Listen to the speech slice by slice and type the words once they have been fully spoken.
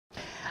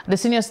The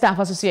Senior Staff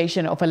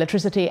Association of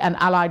Electricity and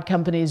Allied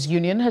Companies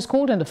Union has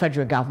called on the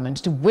federal government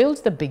to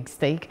wield the big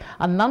stake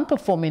on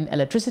non-performing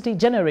electricity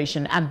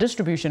generation and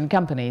distribution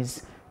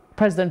companies.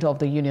 President of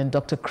the union,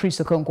 Dr. Chris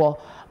Okonkwo,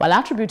 while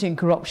attributing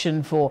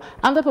corruption for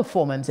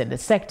underperformance in the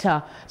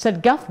sector,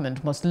 said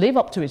government must live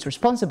up to its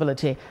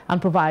responsibility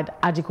and provide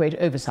adequate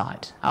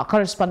oversight. Our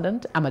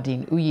correspondent,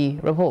 Amadin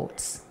Uyi,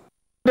 reports.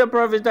 The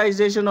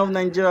privatization of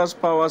Nigeria's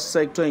power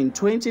sector in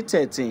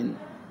 2013,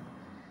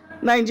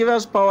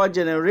 Nigeria's power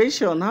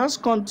generation has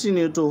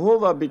continued to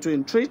hover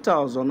between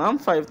 3,000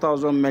 and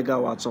 5,000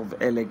 megawatts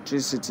of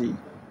electricity.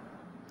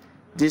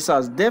 This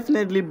has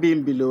definitely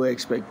been below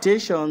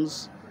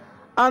expectations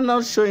and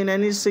not showing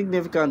any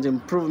significant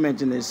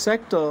improvement in a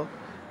sector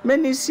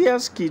many see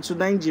as key to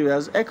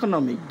Nigeria's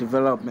economic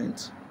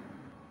development.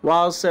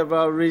 While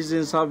several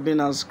reasons have been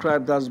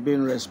ascribed as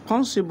being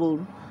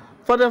responsible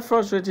for the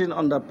frustrating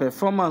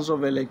underperformance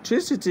of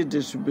electricity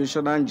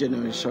distribution and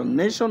generation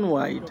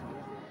nationwide,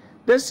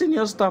 the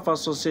Senior Staff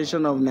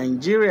Association of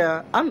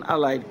Nigeria and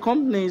allied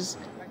companies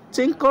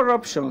think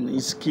corruption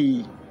is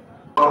key.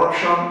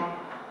 Corruption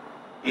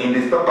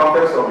in the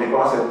context of the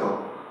power sector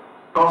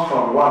comes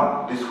from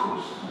one,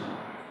 DISCOS.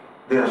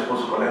 They are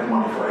supposed to collect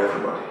money for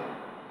everybody.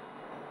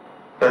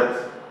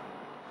 But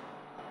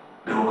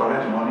they will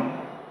collect money,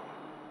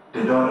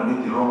 they don't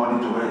remit the whole money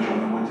to where you should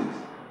be with it.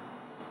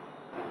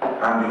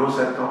 And the whole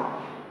sector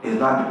is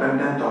now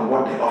dependent on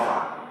what they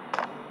offer,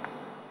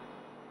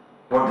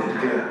 what they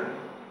declare,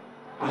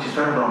 which is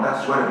very wrong.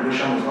 That's why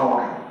regulation is not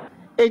working.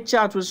 A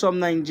chat with some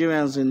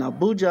Nigerians in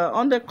Abuja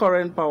on the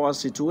current power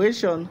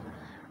situation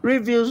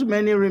reveals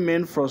many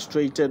remain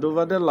frustrated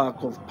over the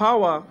lack of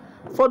power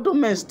for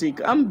domestic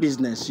and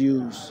business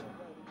use.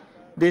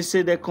 They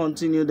say the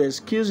continued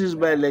excuses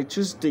by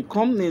electricity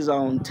companies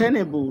are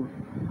untenable,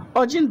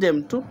 urging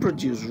them to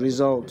produce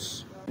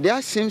results.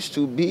 There seems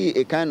to be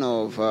a kind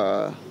of,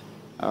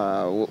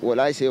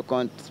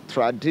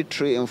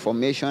 contradictory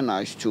information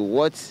as to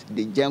what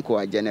the GENCOS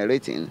are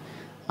generating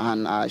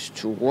and as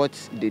to what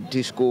the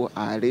DISCOS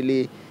are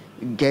really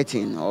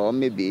getting or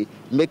maybe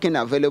making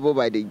available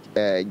by the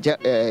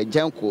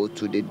GENCOS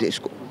to the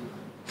DISCOS,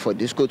 for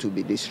DISCOS to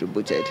be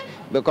distributed.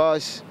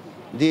 Because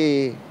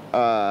the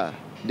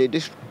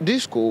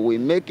DISCOS will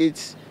make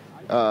it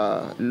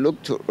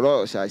look to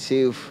us as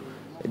if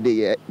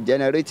the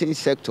generating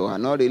sector are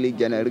not really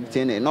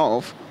generating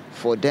enough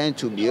for them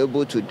to be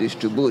able to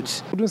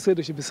distribute. I wouldn't say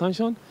they should be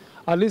sanctioned.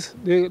 At least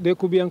they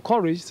could be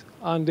encouraged,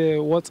 and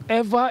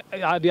whatever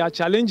are their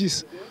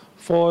challenges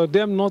for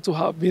them not to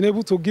have been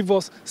able to give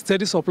us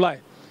steady supply,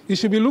 it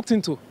should be looked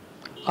into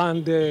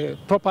and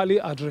properly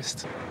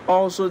addressed.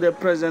 Also, the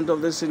president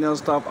of the Senior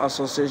Staff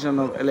Association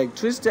of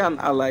Electricity and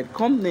Allied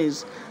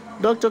Companies,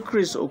 Dr.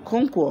 Chris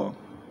Okonkwo,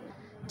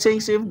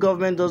 thinks if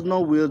government does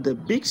not wield the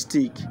big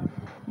stick,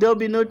 there will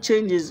be no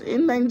changes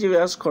in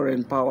Nigeria's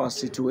current power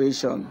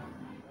situation.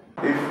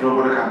 If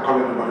nobody can call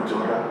everybody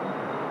together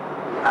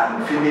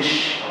and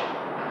finish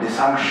the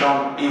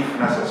sanction if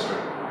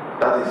necessary,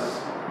 that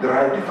is,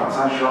 drive the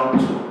sanction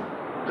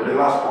to the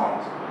last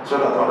point, so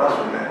that others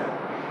will learn,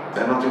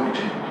 then nothing will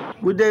change.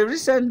 With the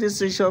recent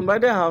decision by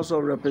the House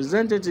of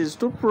Representatives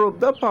to probe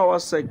the power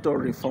sector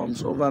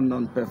reforms over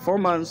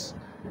non-performance,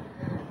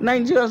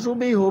 Nigerians will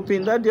be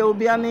hoping that there will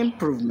be an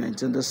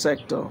improvement in the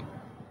sector.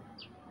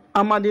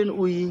 Amadin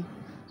Uyi,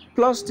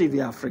 Plus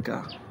TV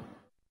Africa.